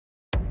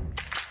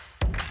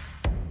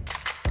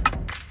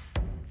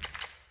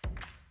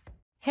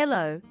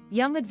Hello,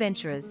 young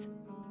adventurers.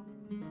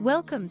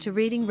 Welcome to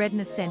Reading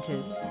Readiness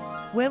Centers,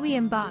 where we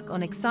embark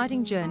on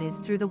exciting journeys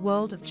through the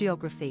world of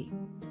geography.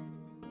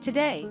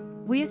 Today,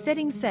 we are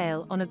setting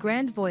sail on a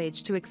grand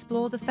voyage to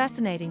explore the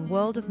fascinating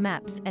world of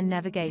maps and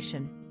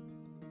navigation.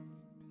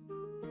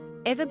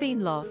 Ever been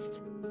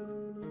lost?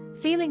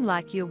 Feeling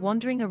like you're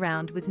wandering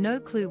around with no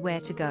clue where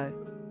to go?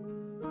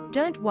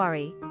 Don't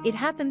worry, it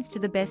happens to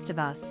the best of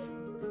us.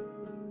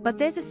 But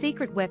there's a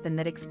secret weapon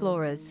that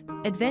explorers,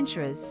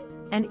 adventurers,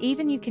 and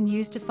even you can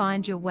use to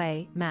find your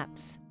way: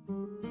 maps.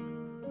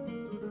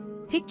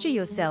 Picture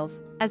yourself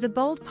as a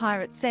bold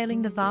pirate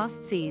sailing the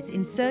vast seas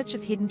in search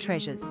of hidden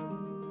treasures.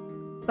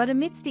 But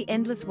amidst the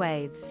endless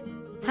waves,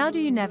 how do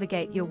you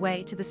navigate your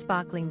way to the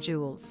sparkling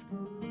jewels?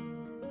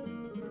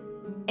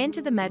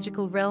 Enter the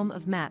magical realm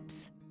of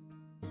maps.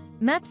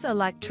 Maps are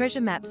like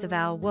treasure maps of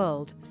our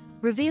world,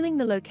 revealing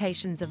the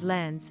locations of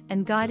lands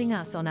and guiding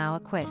us on our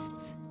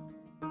quests.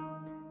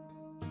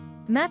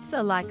 Maps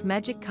are like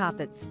magic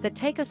carpets that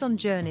take us on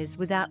journeys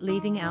without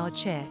leaving our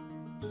chair.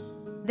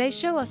 They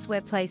show us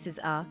where places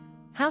are,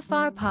 how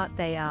far apart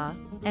they are,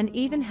 and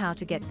even how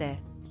to get there.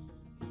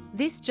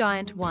 This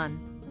giant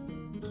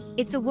one.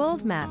 It's a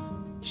world map,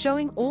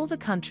 showing all the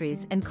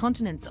countries and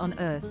continents on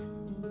Earth.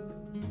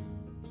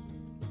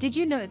 Did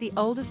you know the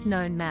oldest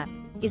known map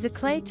is a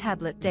clay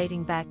tablet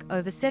dating back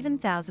over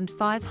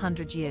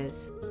 7,500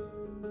 years?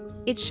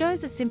 It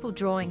shows a simple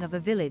drawing of a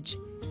village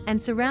and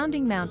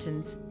surrounding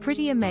mountains,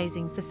 pretty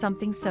amazing for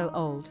something so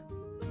old.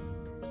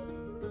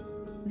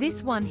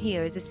 This one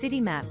here is a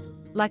city map,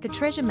 like a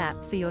treasure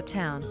map for your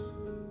town.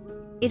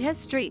 It has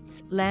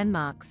streets,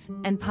 landmarks,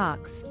 and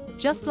parks,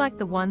 just like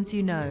the ones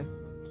you know.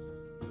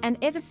 And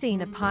ever seen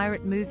a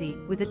pirate movie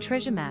with a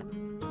treasure map?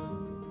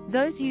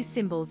 Those use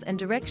symbols and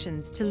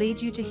directions to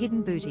lead you to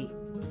hidden booty.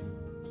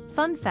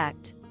 Fun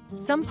fact,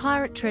 some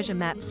pirate treasure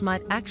maps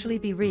might actually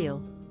be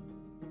real.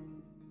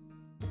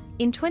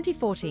 In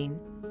 2014,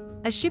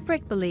 a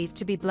shipwreck believed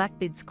to be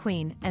Blackbeard's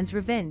Queen Anne's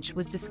Revenge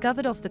was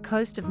discovered off the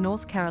coast of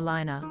North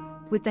Carolina,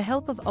 with the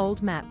help of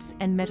old maps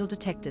and metal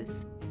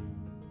detectors.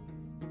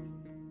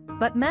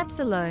 But maps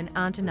alone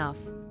aren't enough.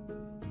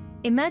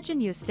 Imagine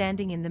you're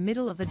standing in the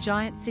middle of a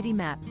giant city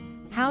map.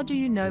 How do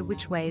you know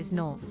which way is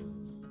north?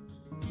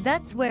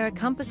 That's where a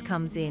compass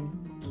comes in.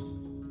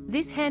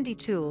 This handy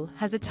tool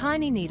has a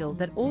tiny needle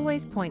that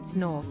always points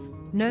north,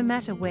 no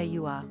matter where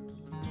you are.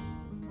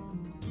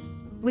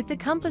 With the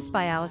compass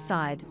by our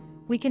side,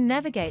 we can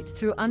navigate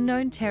through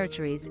unknown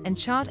territories and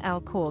chart our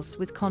course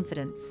with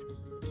confidence.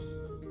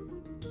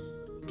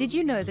 Did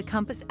you know the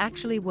compass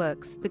actually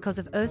works because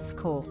of Earth's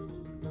core?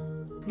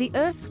 The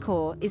Earth's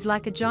core is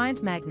like a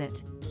giant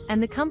magnet,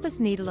 and the compass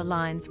needle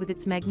aligns with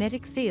its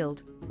magnetic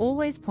field,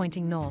 always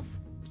pointing north.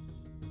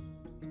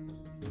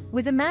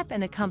 With a map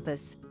and a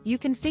compass, you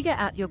can figure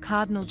out your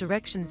cardinal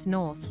directions: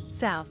 north,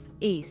 south,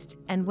 east,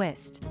 and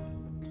west.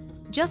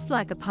 Just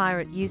like a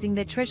pirate using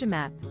their treasure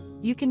map,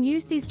 you can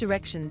use these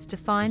directions to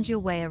find your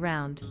way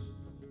around.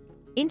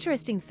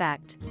 Interesting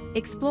fact,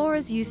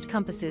 explorers used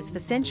compasses for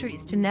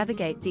centuries to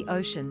navigate the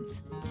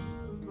oceans.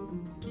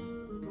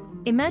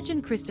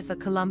 Imagine Christopher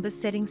Columbus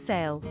setting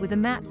sail with a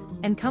map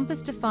and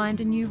compass to find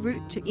a new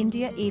route to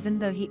India, even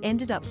though he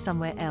ended up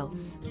somewhere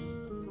else.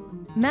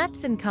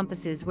 Maps and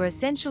compasses were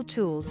essential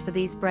tools for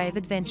these brave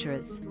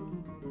adventurers.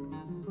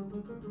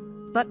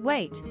 But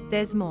wait,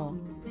 there's more.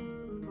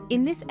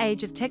 In this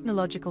age of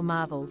technological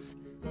marvels,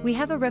 we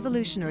have a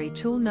revolutionary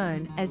tool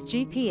known as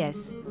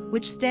GPS,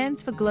 which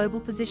stands for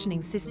Global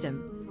Positioning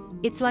System.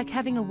 It's like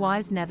having a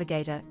wise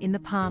navigator in the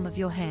palm of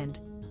your hand.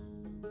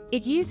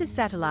 It uses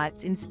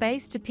satellites in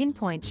space to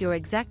pinpoint your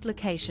exact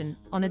location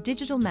on a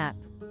digital map,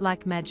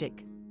 like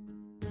magic.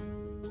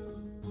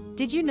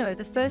 Did you know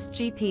the first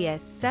GPS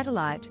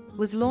satellite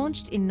was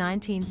launched in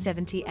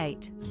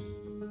 1978?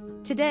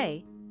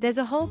 Today, there's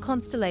a whole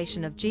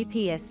constellation of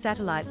GPS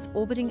satellites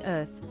orbiting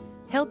Earth,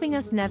 helping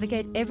us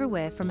navigate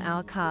everywhere from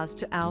our cars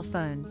to our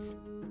phones.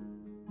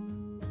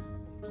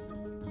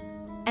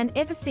 And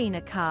ever seen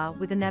a car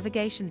with a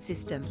navigation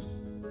system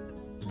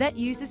that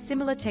uses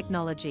similar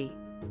technology?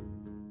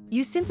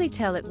 You simply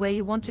tell it where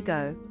you want to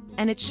go,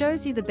 and it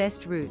shows you the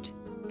best route,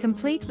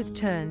 complete with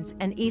turns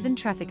and even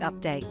traffic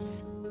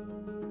updates.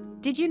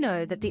 Did you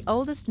know that the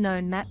oldest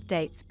known map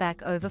dates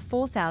back over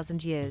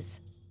 4,000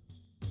 years?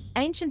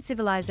 Ancient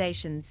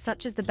civilizations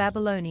such as the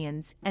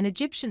Babylonians and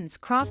Egyptians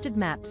crafted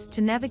maps to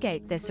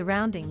navigate their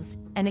surroundings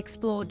and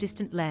explore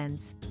distant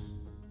lands.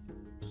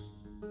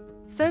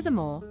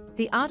 Furthermore,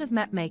 the art of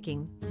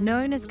mapmaking,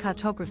 known as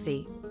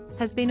cartography,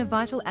 has been a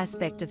vital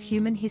aspect of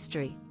human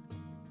history.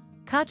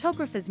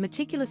 Cartographers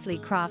meticulously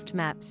craft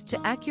maps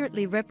to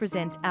accurately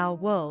represent our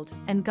world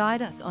and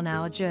guide us on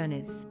our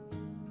journeys.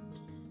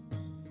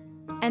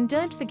 And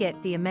don't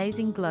forget the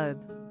amazing globe.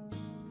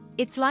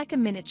 It's like a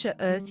miniature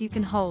Earth you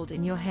can hold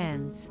in your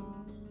hands.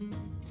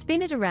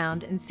 Spin it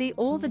around and see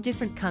all the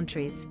different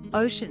countries,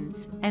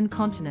 oceans, and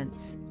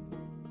continents.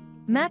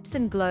 Maps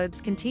and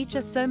globes can teach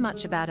us so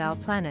much about our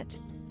planet,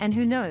 and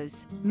who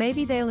knows,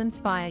 maybe they'll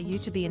inspire you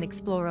to be an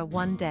explorer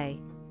one day.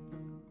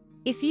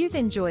 If you've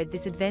enjoyed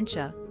this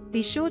adventure,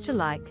 Be sure to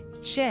like,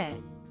 share,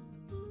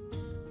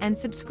 and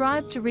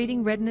subscribe to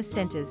Reading Readiness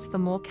Centers for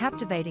more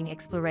captivating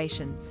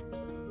explorations.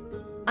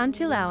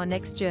 Until our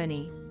next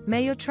journey,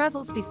 may your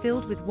travels be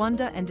filled with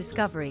wonder and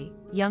discovery,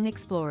 young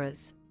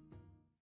explorers.